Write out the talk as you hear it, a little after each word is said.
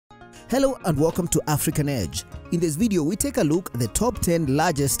Hello and welcome to African Edge. In this video, we take a look at the top 10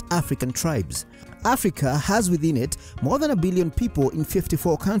 largest African tribes. Africa has within it more than 1 billion people in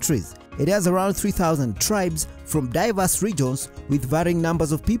 54 countries. It has around 3,000 tribes from diverse regions with varying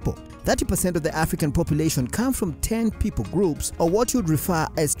numbers of people. 30% of the African population come from 10 people groups, or what you'd refer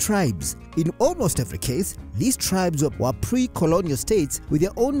as tribes. In almost every case, these tribes were pre-colonial states with their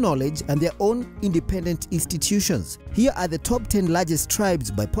own knowledge and their own independent institutions. Here are the top 10 largest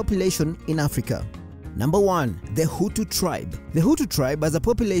tribes by population in Africa. Number 1. The Hutu Tribe. The Hutu Tribe has a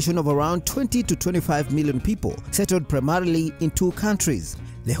population of around 20 to 25 million people, settled primarily in 2 countries.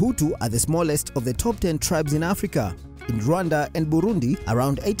 The Hutu are the smallest of the top 10 tribes in Africa. In Rwanda and Burundi,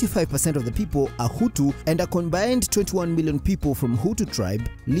 around 85% of the people are Hutu, and a combined 21 million people from Hutu Tribe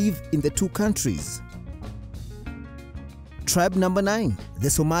live in the 2 countries. Tribe number 9. The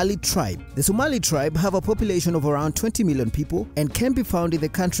Somali Tribe. The Somali Tribe have a population of around 20 million people and can be found in the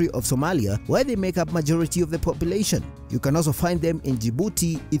country of Somalia, where they make up majority of the population. You can also find them in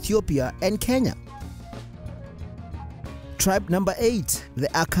Djibouti, Ethiopia and Kenya. Tribe number 8. The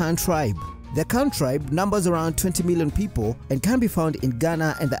Akan Tribe. The Akan tribe numbers around 20 million people and can be found in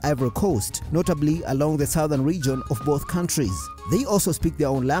Ghana and the Ivory Coast, notably along the southern region of both countries. They also speak their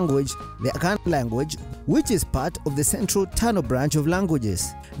own language, the Akan language, which is part of the Central Tano branch of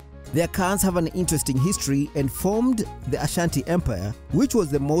languages. The Akans have an interesting history and formed the Ashanti Empire, which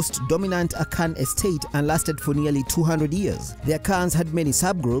was the most dominant Akan estate and lasted for nearly 200 years. The Akans had many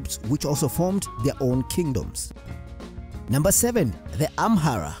subgroups which also formed their own kingdoms. Number 7. The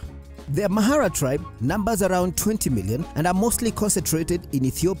Amhara. The Amhara tribe numbers around 20 million and are mostly concentrated in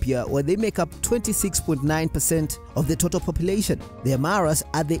Ethiopia, where they make up 26.9% of the total population. The Amharas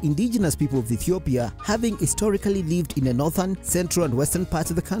are the indigenous people of Ethiopia, having historically lived in the northern, central and western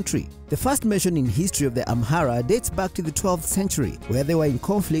parts of the country. The first mention in history of the Amhara dates back to the 12th century, where they were in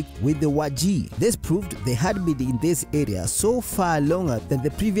conflict with the Waji. This proved they had been in this area so far longer than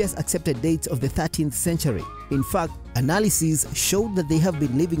the previous accepted dates of the 13th century. In fact, analyses showed that they have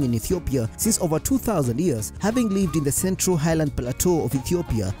been living in Ethiopia since over 2,000 years, having lived in the central highland plateau of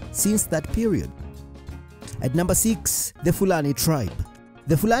Ethiopia since that period. At number 6, the Fulani Tribe.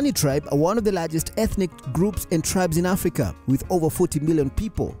 The Fulani Tribe are one of the largest ethnic groups and tribes in Africa, with over 40 million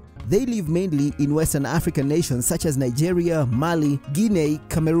people. They live mainly in Western African nations such as Nigeria, Mali, Guinea,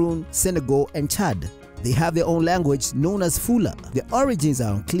 Cameroon, Senegal and Chad. They have their own language known as Fula. The origins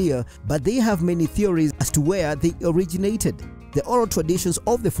are unclear, but they have many theories as to where they originated. The oral traditions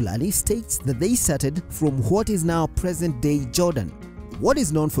of the Fulani states that they started from what is now present-day Jordan. What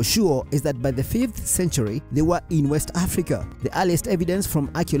is known for sure is that by the 5th century, they were in West Africa. The earliest evidence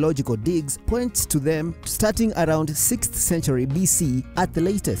from archaeological digs points to them starting around 6th century BC at the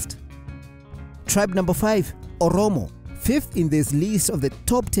latest. Tribe number 5. Oromo. 5th in this list of the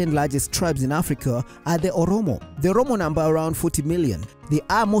top 10 largest tribes in Africa are the Oromo. The Oromo number around 40 million. They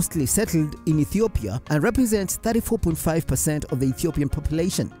are mostly settled in Ethiopia and represent 34.5% of the Ethiopian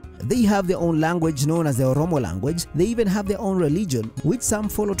population. They have their own language known as the Oromo language. They even have their own religion, which some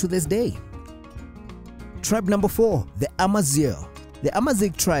follow to this day. Tribe number 4. The Amazigh. The Amazigh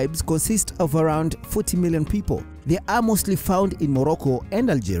tribes consist of around 40 million people. They are mostly found in Morocco and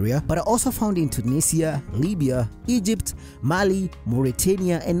Algeria, but are also found in Tunisia, Libya, Egypt, Mali,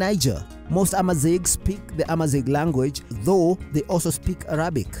 Mauritania and Niger. Most Amazighs speak the Amazigh language, though they also speak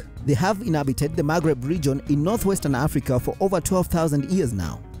Arabic. They have inhabited the Maghreb region in northwestern Africa for over 12,000 years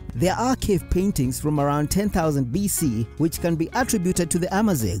now. There are cave paintings from around 10,000 BC which can be attributed to the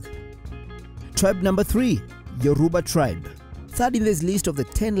Amazigh. Tribe number 3. Yoruba Tribe. Third in this list of the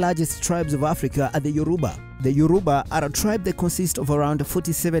 10 largest tribes of Africa are the Yoruba. The Yoruba are a tribe that consists of around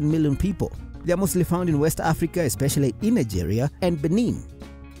 47 million people. They are mostly found in West Africa, especially in Nigeria and Benin.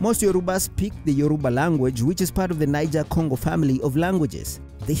 Most Yorubas speak the Yoruba language, which is part of the Niger-Congo family of languages.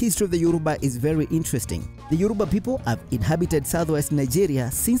 The history of the Yoruba is very interesting. The Yoruba people have inhabited southwest Nigeria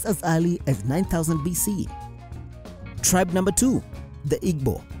since as early as 9000 BC. Tribe number 2. The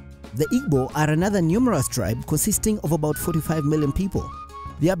Igbo. The Igbo are another numerous tribe consisting of about 45 million people.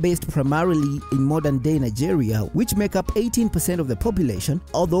 They are based primarily in modern-day Nigeria, which make up 18% of the population,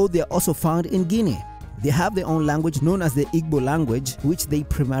 although they are also found in Guinea. They have their own language known as the Igbo language, which they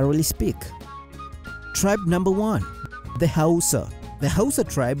primarily speak. Tribe number 1. The Hausa. The Hausa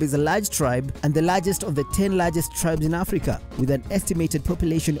tribe is a large tribe and the largest of the 10 largest tribes in Africa, with an estimated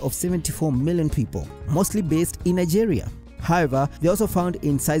population of 74 million people, mostly based in Nigeria. However, they are also found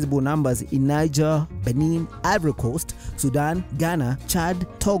in sizable numbers in Niger, Benin, Ivory Coast, Sudan, Ghana, Chad,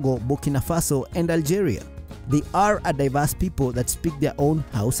 Togo, Burkina Faso and Algeria. They are a diverse people that speak their own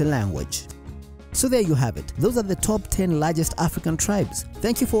Hausa language. So there you have it. Those are the top 10 largest African tribes.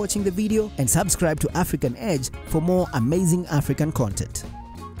 Thank you for watching the video and subscribe to African Edge for more amazing African content.